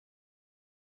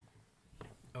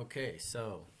Okay,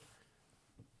 so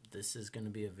this is going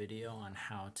to be a video on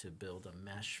how to build a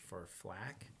mesh for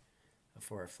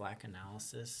a FLAC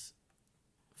analysis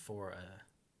for a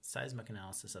seismic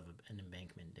analysis of an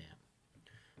embankment dam.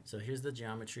 So here's the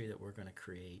geometry that we're going to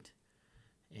create,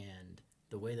 and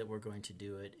the way that we're going to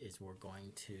do it is we're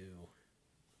going to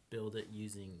build it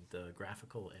using the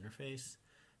graphical interface,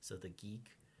 so the giic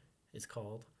is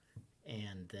called,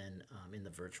 and then in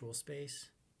the virtual space.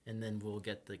 And then we'll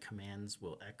get the commands,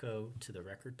 we'll echo to the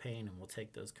record pane, and we'll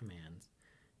take those commands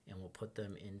and we'll put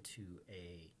them into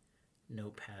a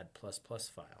Notepad++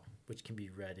 file, which can be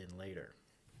read in later.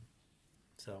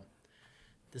 So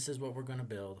this is what we're going to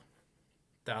build.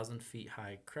 1,000 feet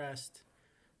high crest.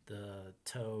 The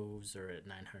toes are at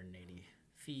 980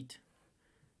 feet.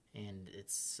 And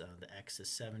it's the x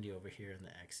is 70 over here and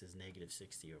the x is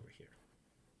 -60 over here.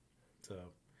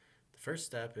 So the first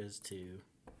step is to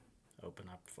open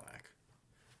up FLAC,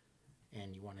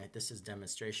 and you want to, this is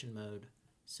demonstration mode,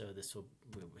 so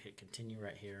we'll hit continue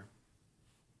right here.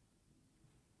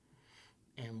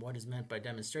 And what is meant by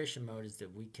demonstration mode is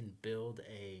that we can build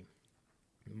a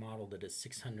model that is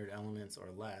 600 elements or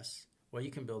less. Well,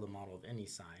 you can build a model of any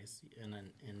size,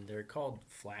 and they're called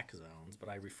FLAC zones, but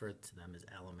I refer to them as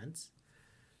elements.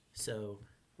 So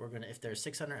we're going to, if there's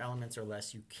 600 elements or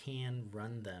less, you can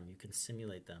run them, you can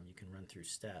simulate them, you can run through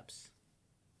steps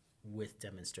with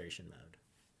demonstration mode.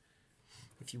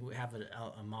 If you have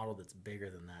a model that's bigger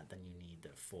than that, then you need the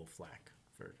full FLAC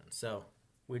version. So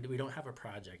we don't have a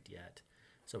project yet,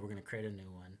 so we're going to create a new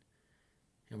one,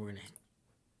 and we're going to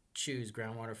choose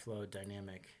groundwater flow,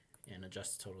 dynamic, and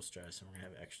adjust the total stress, and we're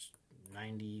going to have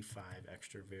 95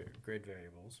 extra grid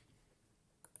variables,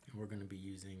 and we're going to be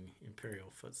using imperial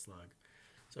foot slug.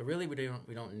 So really we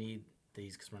don't need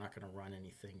these because we're not going to run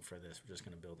anything for this. We're just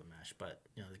going to build a mesh. But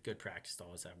you know, the good practice to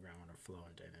always have groundwater flow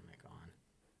and dynamic on.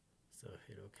 So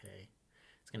hit OK.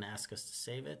 It's going to ask us to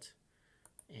save it,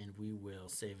 and we will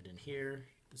save it in here.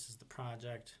 This is the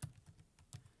project,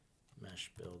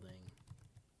 mesh building.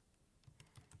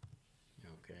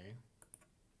 Okay.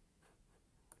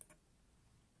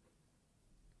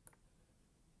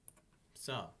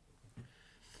 So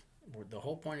the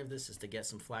whole point of this is to get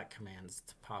some FLAC commands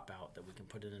to pop out that we can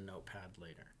put in a notepad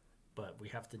later. But we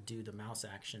have to do the mouse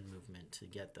action movement to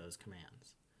get those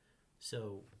commands.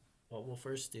 So what we'll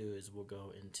first do is we'll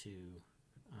go into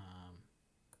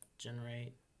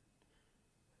generate.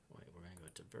 Wait, we're going to go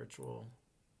to virtual.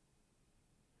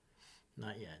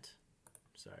 Not yet.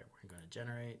 Sorry, we're going to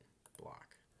generate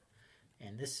block.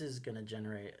 And this is going to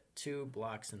generate 2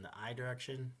 blocks in the I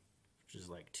direction, which is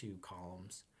like 2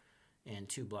 columns, and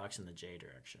 2 blocks in the J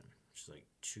direction, which is like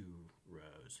 2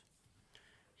 rows.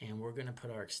 And we're going to put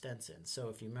our extents in. So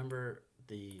if you remember,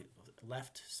 the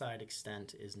left side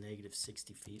extent is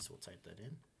 -60 feet, so we'll type that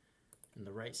in. And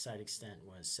the right side extent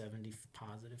was 70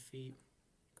 positive feet.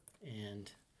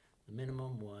 And the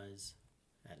minimum was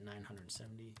at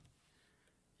 970.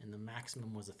 And the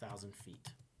maximum was 1,000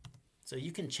 feet. So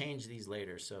you can change these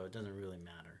later, so it doesn't really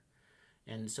matter.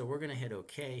 And so we're going to hit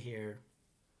OK here.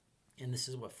 And this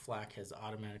is what FLAC has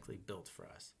automatically built for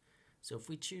us. So if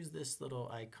we choose this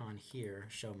little icon here,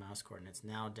 show mouse coordinates,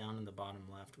 now down in the bottom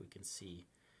left we can see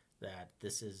that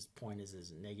this is point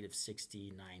is -60,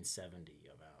 970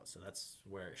 about. So that's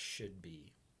where it should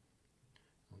be.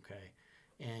 Okay,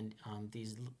 and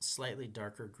these slightly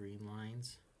darker green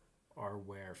lines are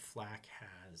where FLAC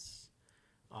has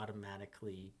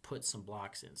automatically put some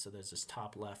blocks in. So there's this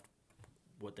top left,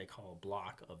 what they call a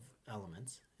block of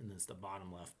elements, and then it's the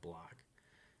bottom left block,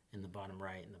 and the bottom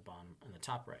right, and the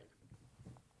top right.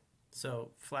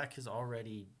 So FLAC has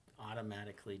already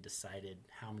automatically decided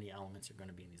how many elements are going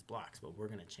to be in these blocks, but we're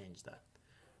going to change that.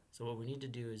 So what we need to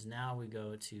do is now we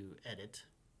go to edit.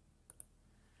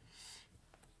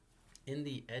 In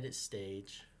the edit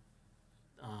stage,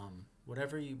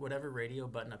 whatever radio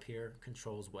button up here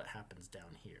controls what happens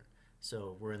down here.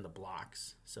 So we're in the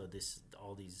blocks, so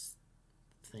all these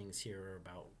things here are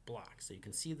about blocks. So you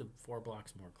can see the 4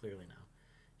 blocks more clearly now.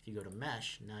 If you go to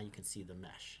mesh, now you can see the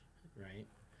mesh, right?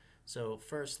 So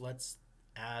first let's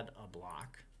add a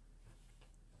block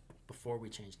before we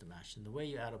change the mesh. And the way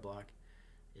you add a block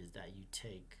is that you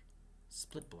take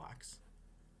split blocks,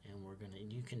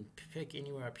 and you can pick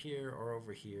anywhere up here or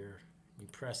over here. You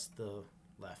press the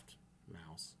left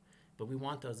mouse, but we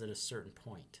want those at a certain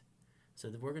point. So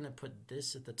that we're going to put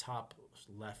this at the top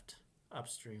left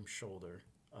upstream shoulder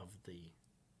of the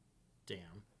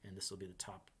dam, and this will be the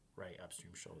top right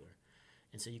upstream shoulder.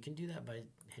 And so you can do that by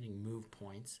hitting move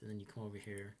points, and then you come over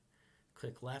here,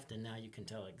 click left, and now you can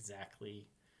tell exactly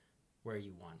where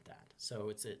you want that. So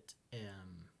it's at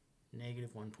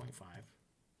 -1.5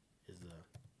 is the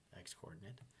x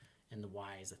coordinate, and the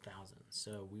y is 1,000.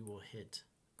 So we will hit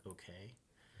OK.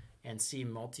 And see,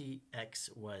 multi-x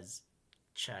was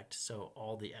checked, so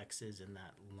all the x's in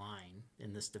that line,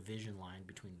 in this division line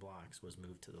between blocks, was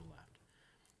moved to the left.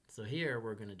 So here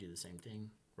we're going to do the same thing,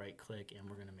 right click, and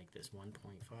we're going to make this 1.5,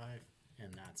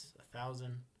 and that's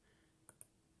 1,000.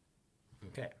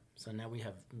 Okay, so now we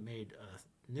have made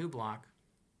a new block,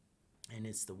 and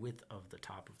it's the width of the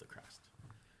top of the crest.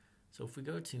 So if we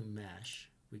go to mesh,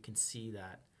 we can see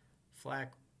that FLAC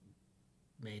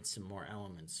made some more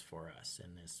elements for us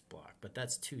in this block, but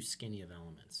that's too skinny of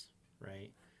elements,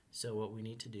 right? So what we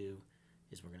need to do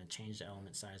is we're going to change the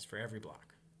element size for every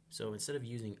block. So instead of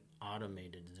using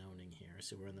automated zoning here,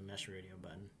 so we're in the mesh radio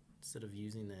button, instead of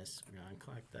using this, we're going to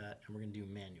unclick that, and we're going to do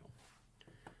manual.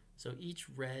 So each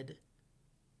red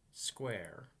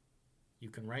square, you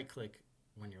can right click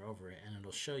when you're over it, and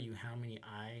it'll show you how many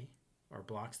eye or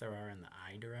blocks there are in the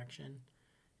I direction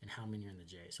and how many are in the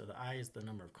J. So the I is the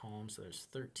number of columns, so there's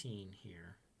 13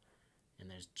 here, and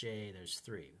there's J, there's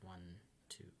 3. 1,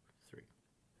 2, 3.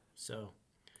 So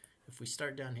if we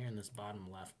start down here in this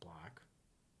bottom left block,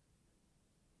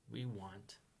 we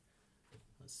want,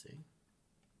 let's see,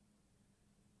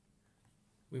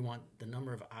 we want the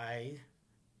number of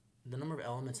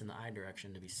elements in the I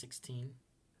direction to be 16,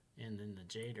 and then the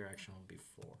J direction will be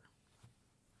 4.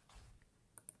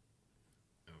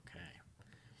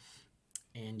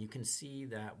 And you can see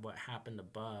that what happened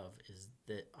above is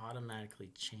that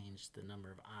automatically changed the number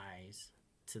of eyes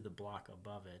to the block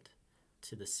above it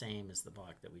to the same as the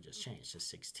block that we just changed, to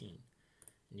 16.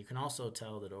 And you can also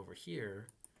tell that over here,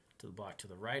 to the block to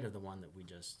the right of the one that we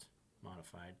just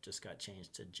modified, just got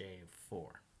changed to J of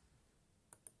 4.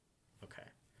 Okay,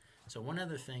 so one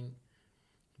other thing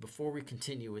before we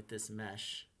continue with this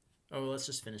mesh, let's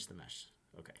just finish the mesh.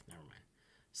 Okay, never mind.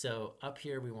 So up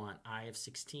here we want I of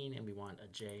 16 and we want a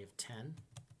J of 10.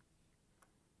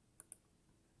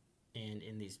 And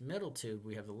in these middle two,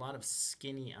 we have a lot of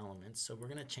skinny elements. So we're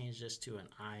going to change this to an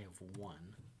I of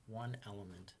 1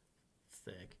 element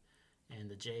thick.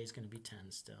 And the J is going to be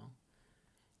 10 still.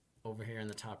 Over here in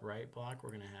the top right block, we're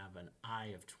going to have an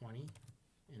I of 20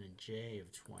 and a J of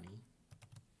 20.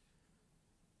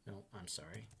 No, I'm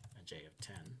sorry, a J of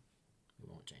 10. We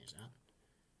won't change that.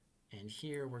 And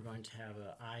here we're going to have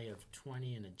an I of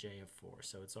 20 and a J of 4,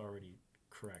 so it's already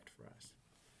correct for us.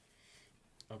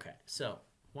 Okay, so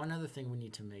one other thing we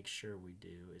need to make sure we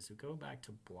do is we go back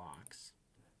to blocks,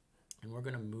 and we're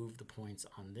going to move the points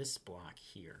on this block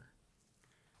here.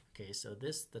 Okay, so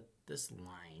this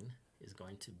line is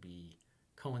going to be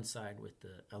coincide with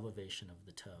the elevation of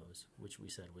the toes, which we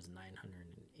said was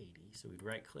 980. So we'd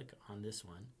right click on this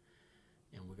one,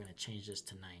 and we're going to change this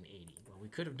to 980. Well, we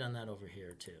could have done that over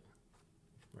here too.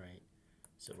 Right,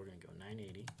 so we're going to go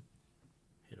 980,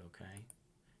 hit OK,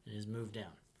 and it is moved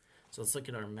down. So let's look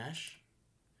at our mesh.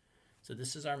 So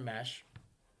this is our mesh,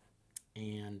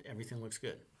 and everything looks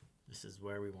good. This is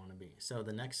where we want to be. So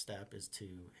the next step is to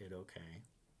hit OK.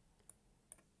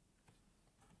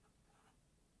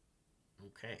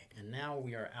 Okay, and now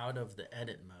we are out of the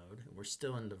edit mode. We're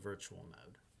still in the virtual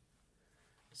mode.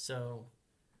 So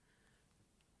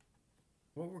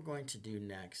what we're going to do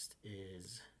next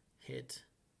is hit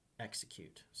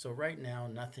execute. So right now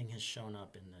nothing has shown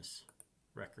up in this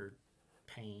record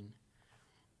pane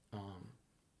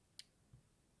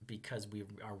because we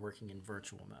are working in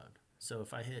virtual mode. So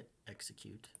if I hit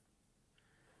execute,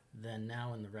 then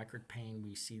now in the record pane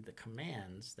we see the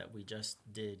commands that we just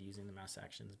did using the mouse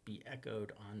actions be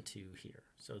echoed onto here.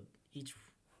 So each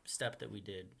step that we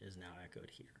did is now echoed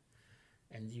here.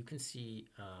 And you can see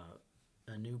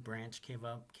a new branch came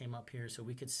up here, so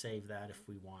we could save that if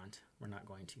we want. We're not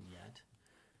going to yet.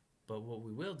 But what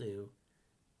we will do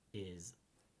is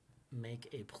make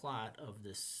a plot of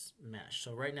this mesh.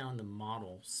 So right now in the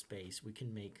model space, we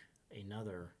can make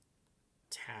another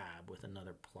tab with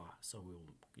another plot. So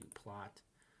we'll do plot,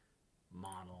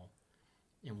 model,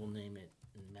 and we'll name it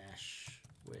mesh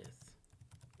with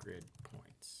grid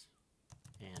points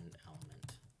and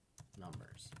element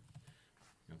numbers.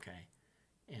 Okay.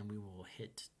 And we will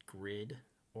hit grid,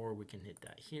 or we can hit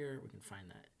that here. We can find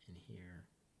that in here.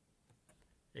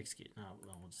 Execute. No,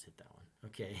 we'll just hit that one.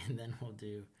 Okay, and then we'll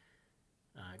do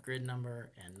grid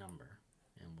number and number,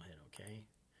 and we'll hit OK.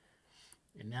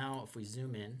 And now if we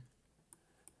zoom in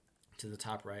to the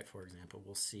top right, for example,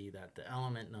 we'll see that the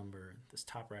element number, this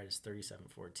top right is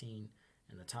 3714,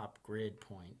 and the top grid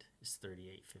point is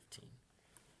 3815.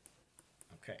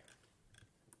 Okay,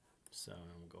 so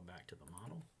we'll go back to the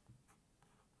model.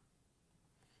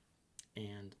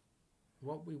 And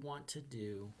what we want to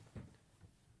do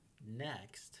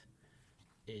next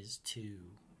is to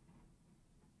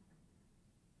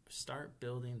start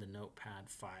building the Notepad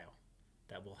file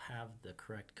that will have the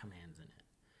correct commands in it.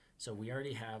 So we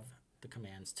already have the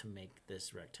commands to make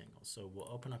this rectangle. So we'll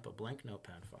open up a blank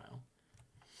Notepad file,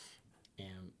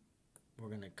 and we're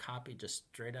going to copy just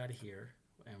straight out of here,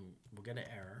 and we'll get an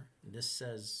error. This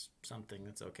says something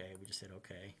that's okay. We just hit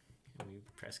okay, and we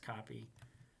press copy,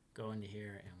 go into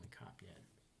here, and we copy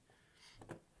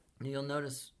it. And you'll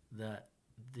notice that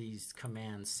these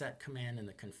commands, set command and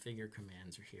the configure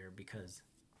commands, are here because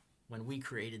when we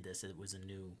created this, it was a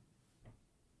new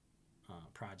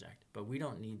project, but we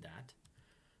don't need that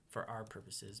for our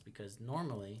purposes because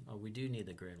normally we do need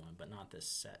the grid one, but not this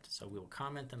set. So we'll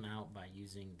comment them out by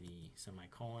using the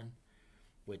semicolon,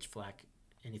 which FLAC,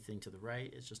 anything to the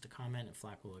right is just a comment, and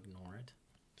FLAC will ignore it.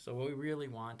 So what we really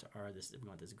want are we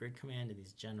want this grid command and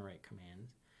these generate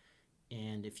commands.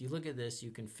 And if you look at this,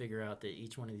 you can figure out that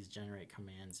each one of these generate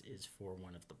commands is for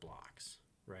one of the blocks,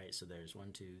 right? So there's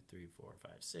 1, 2, 3, 4,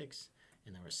 5, 6,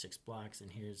 and there were 6 blocks,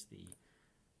 and here's the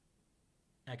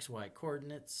XY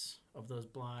coordinates of those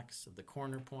blocks, of the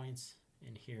corner points,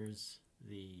 and here's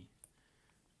the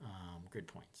grid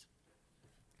points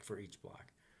for each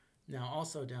block. Now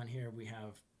also down here we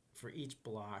have, for each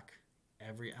block,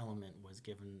 every element was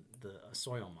given a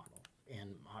soil model,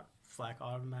 and FLAC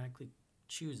automatically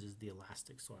chooses the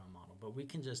elastic soil model, but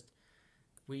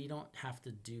we don't have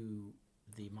to do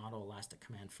the model elastic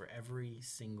command for every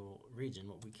single region.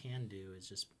 What we can do is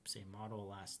just say model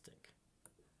elastic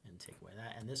and take away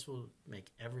that, and this will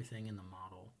make everything in the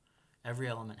model, every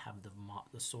element have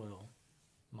the soil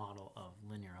model of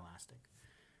linear elastic,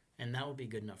 and that will be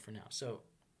good enough for now. So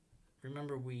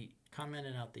remember, we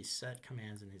commented out these set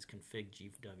commands and these config,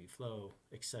 GW flow,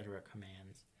 etc.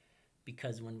 commands,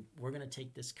 because when we're going to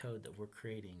take this code that we're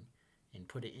creating and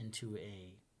put it into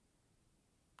a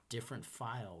different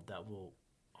file that will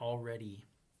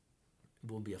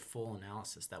be a full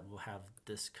analysis that will have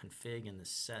this config and the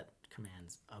set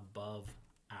commands above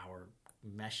our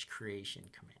mesh creation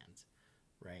commands,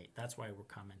 right? That's why we're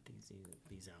commenting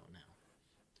these out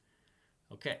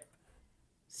now. Okay,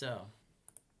 so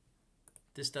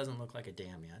this doesn't look like a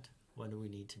dam yet. What do we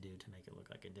need to do to make it look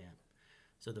like a dam?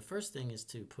 So the first thing is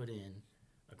to put in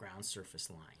a ground surface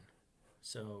line.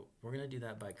 So we're going to do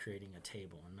that by creating a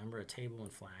table. And remember, a table in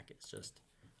FLAC is just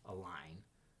a line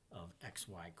of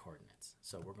XY coordinates.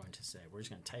 So we're going to say, we're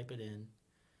just going to type it in.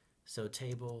 So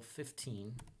table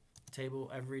 15,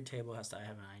 every table has to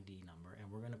have an ID number,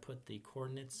 and we're going to put the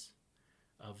coordinates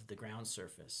of the ground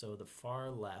surface. So the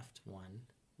far left one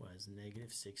was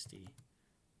 -60,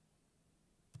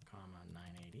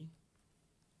 980.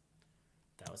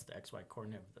 That was the XY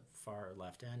coordinate of the far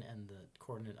left end, and the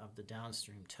coordinate of the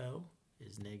downstream toe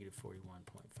is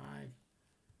 -41.5,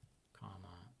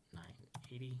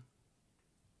 980.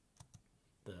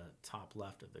 The top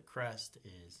left of the crest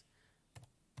is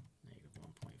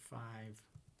 -1.5,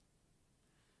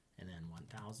 and then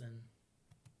 1000.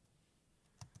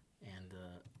 And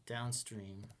the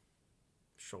downstream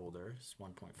shoulder is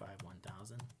 1.5,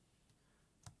 1000.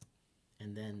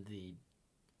 And then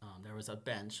there was a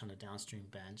bench on a downstream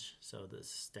bench, so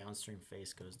this downstream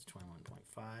face goes to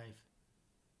 21.5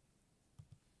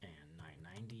 and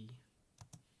 990,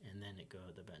 and then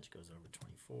the bench goes over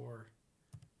 24,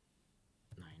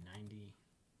 990,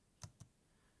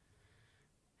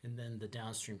 and then the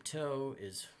downstream toe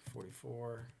is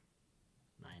 44,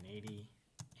 980,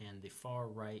 and the far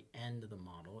right end of the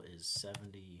model is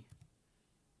 70,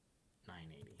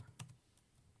 980.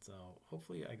 So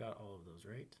hopefully I got all of those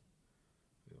right.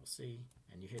 We will see,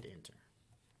 and you hit enter.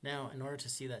 Now, in order to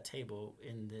see that table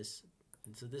in this,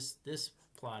 so this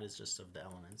plot is just of the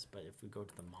elements, but if we go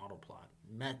to the model plot,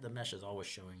 the mesh is always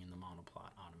showing in the model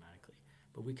plot automatically.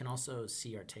 But we can also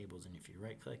see our tables, and if you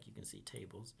right click, you can see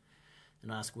tables,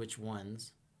 and ask which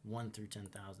ones, 1 through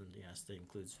 10,000, yes, that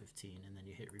includes 15, and then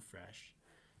you hit refresh.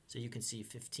 So you can see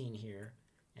 15 here,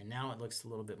 and now it looks a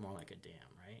little bit more like a dam,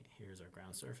 right? Here's our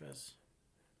ground surface.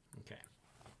 Okay.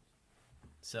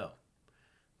 So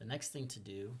the next thing to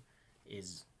do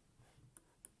is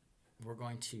we're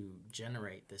going to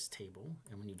generate this table,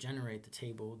 and when you generate the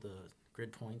table, the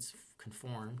grid points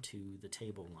conform to the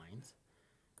table lines,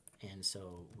 and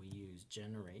so we use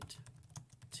generate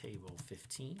table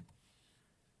 15,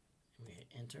 and we hit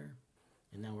enter,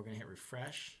 and then we're going to hit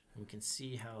refresh, and we can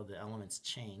see how the elements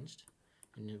changed.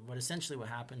 And what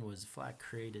happened was FLAC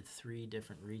created 3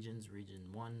 different regions,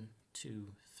 region 1,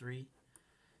 2, 3,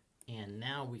 and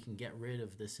now we can get rid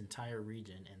of this entire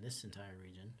region and this entire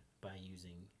region by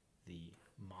using the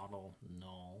model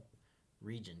null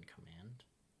region command.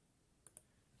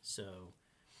 So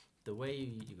the way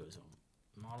you go, so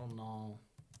model null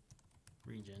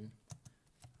region,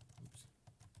 oops,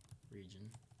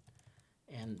 region.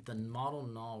 And the model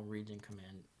null region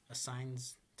command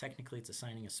assigns, technically it's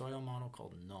assigning a soil model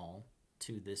called null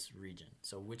to this region.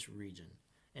 So which region?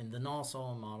 And the null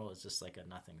soil model is just like a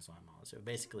nothing soil model. So it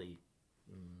basically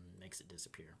makes it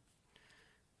disappear.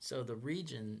 So the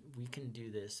region, we can do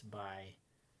this by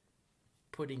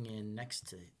putting in next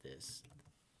to this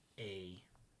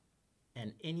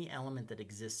and any element that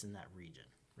exists in that region,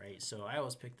 right? So I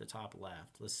always pick the top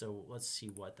left. Let's see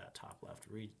what that top left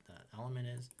that element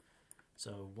is.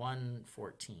 So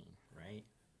 114, right?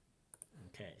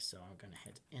 Okay, so I'm going to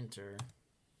hit enter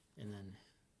and then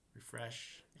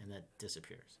refresh, and that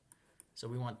disappears. So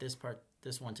we want this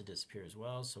one to disappear as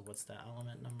well. So what's that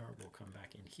element number? We'll come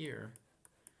back in here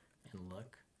and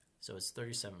look. So it's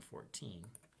 3714.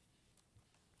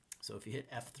 So if you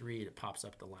hit F3, it pops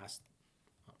up the last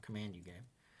command you gave.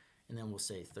 And then we'll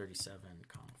say 37,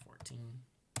 14.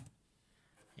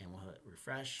 And we'll hit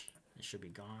refresh. It should be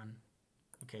gone.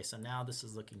 Okay, so now this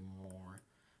is looking more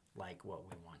like what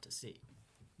we want to see.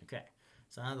 Okay,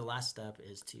 so now the last step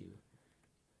is to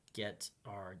get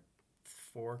our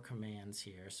 4 commands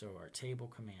here. So our table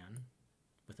command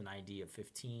with an ID of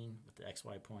 15 with the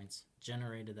XY points,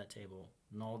 generated that table,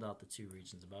 nulled out the 2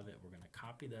 regions above it. We're going to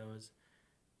copy those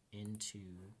into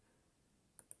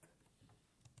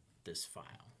this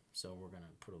file. So we're going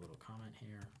to put a little comment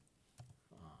here,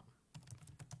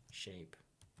 shape,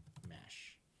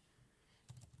 mesh,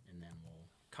 and then we'll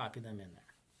copy them in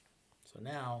there. So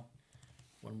now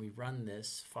when we run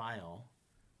this file,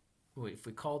 if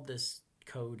we called this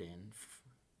code in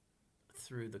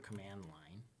through the command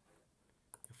line,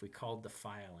 if we called the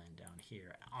file in down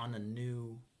here on a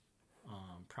new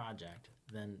project,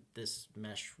 then this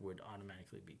mesh would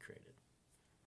automatically be created.